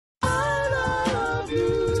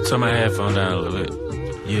turn my headphone down a little bit.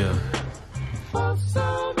 Yeah.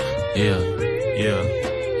 Yeah. Yeah.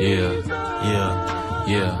 Yeah. Yeah.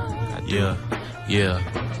 Yeah. Yeah. Yeah.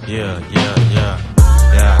 Yeah. Yeah.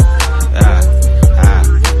 Yeah.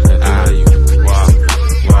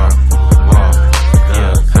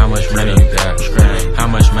 How much money you got? How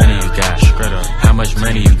much money you got? How much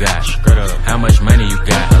money you got? How much money you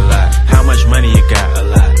got? A lot. How much money you got? A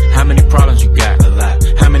lot. How many problems you got? A lot.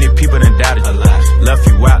 How many people done doubted you? A lot. Left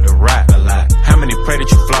you out to rot? A lot. How many pray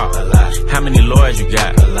that you flop? A lot. How many lawyers you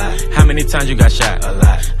got? A lot. How many times you got shot? A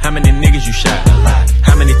lot. How many niggas you shot? A lot.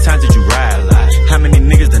 How many times did you ride? A lot. How many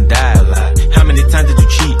niggas done died? A lot. How many times did you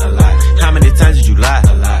cheat? A lot. How many times did you lie?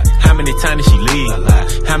 A lot. How many times did she leave? A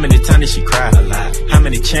lot. How many times did she cry? A lot. How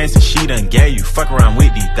many chances she done gave you? Fuck around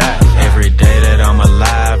with these thighs. Every day that I'm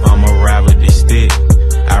alive, I'ma ride with this stick.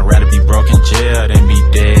 I'd rather be broke in jail than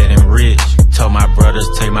be dead and rich. Told my brothers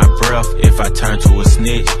take my breath if I turn to a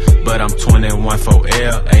snitch. But I'm 21 for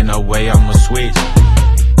L, ain't no way I'ma switch.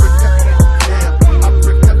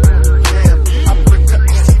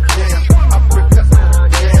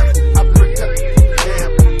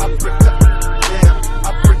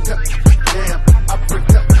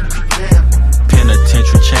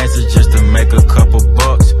 Penitentiary chances just to make a couple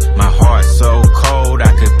bucks. My heart so cold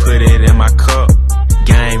I could put it in my cup.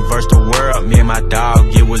 Game versus the world, me and my dog,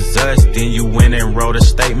 it was us. Then you went and wrote a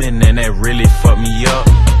statement and that really fucked me up.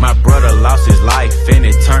 My brother lost his life and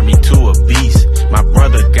it turned me to a beast. My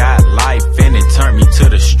brother got life and it turned me to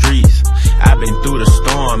the streets. I've been through the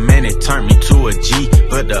storm and it turned me to a G.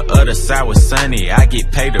 But the other side was sunny, I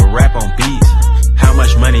get paid to rap on beats. How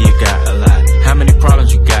much money you got? A lot. How many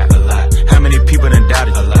problems you got? A lot. How many people done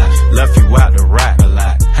doubted you? A lot. Left you out to rot? A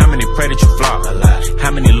lot. How many pray that you flop? A lot.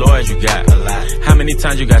 How many lawyers you got? A lot. How many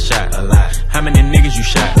times you got shot? A lot. How many niggas you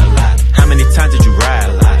shot? A lot. How many times did you ride?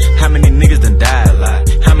 A lot. How many niggas done died? A lot.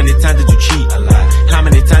 How many times did you cheat? A lot. How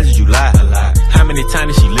many times did you lie? A lot. How many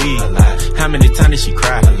times did she leave? A lot. How many times did she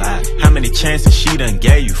cry? A lot. How many chances she done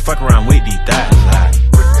gave you? Fuck around with these thighs. A lot.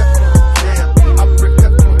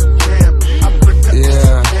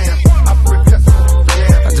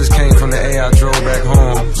 I drove back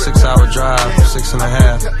home, 6-hour drive,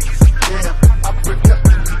 6.5.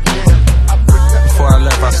 Before I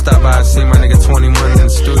left, I stopped by and seen my nigga 21 in the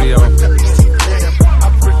studio.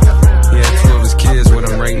 He had 2 of his kids with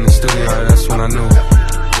him right in the studio. That's when I knew.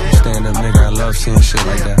 Stand up nigga, I love seeing shit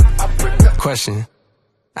like that. Question: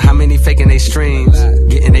 how many faking they streams,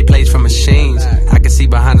 getting they plays from machines? I can see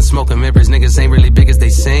behind the smoke and mirrors, niggas ain't really big as they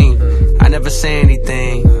seem. I never say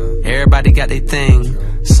anything, everybody got their thing.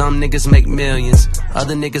 Some niggas make millions,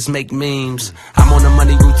 other niggas make memes. I'm on a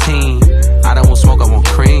money routine, I don't want smoke, I want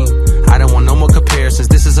cream. I don't want no more comparisons,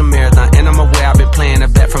 this is a marathon. And I'm aware I've been playing a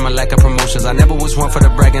bet from a lack of promotions. I never was one for the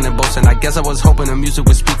bragging and boasting. I guess I was hoping the music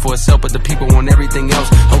would speak for itself, but the people want everything else.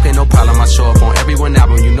 Okay, no problem, I show up on every one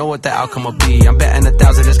album, you know what the outcome will be. I'm betting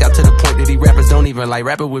 1,000, it's got to the point that these rappers don't even like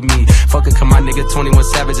rapping with me. Fuck it, come my nigga 21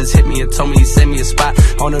 Savage just hit me and told me he sent me a spot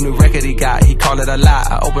on a new record he got, he called it a lie.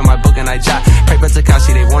 I open my book and I jot, pray for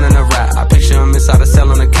Takashi, they wanting a rap. I picture him inside a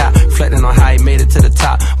cell on a cot, reflecting on how he made it to the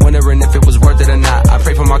top, wondering if it was worth it or not. I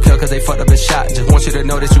pray for my kill cause they fucked up his shot. Just want you to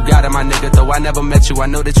know that you got it, my nigga. Though I never met you, I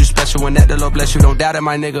know that you special and that the Lord bless you. Don't doubt it,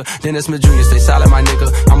 my nigga. Dennis Smith Jr., stay solid, my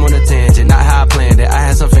nigga. I'm on a tangent, not how I planned it. I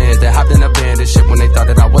had some fans that hopped in a band and shit when they thought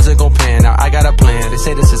that I wasn't gon' pan. Now I got a plan. They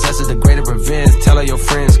say the success is the greater revenge. Tell all your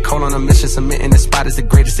friends, call on a mission, submitting the spot is the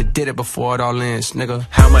greatest that did it before it all ends, nigga.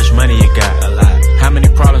 How much money you got? A lot. How many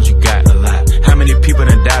problems you got? A lot. How many people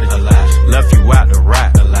done doubted you? A lot. Left you out to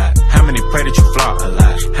rot? A lot. How many pray that you flop? A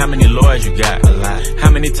lot. How many lawyers you got? A lot. How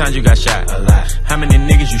many times you got shot? A lot. How many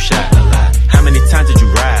niggas you shot? A lot. How many times did you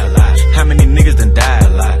ride? A lot. How many niggas done died? A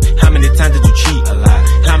lot. How many times did you cheat? A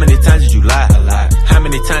lot. How many times did you lie? A lot. How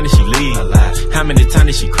many times did she leave? A lot. How many times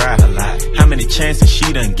did she cry? A lot. How many chances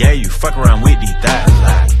she done gave you? Fuck around with these thighs.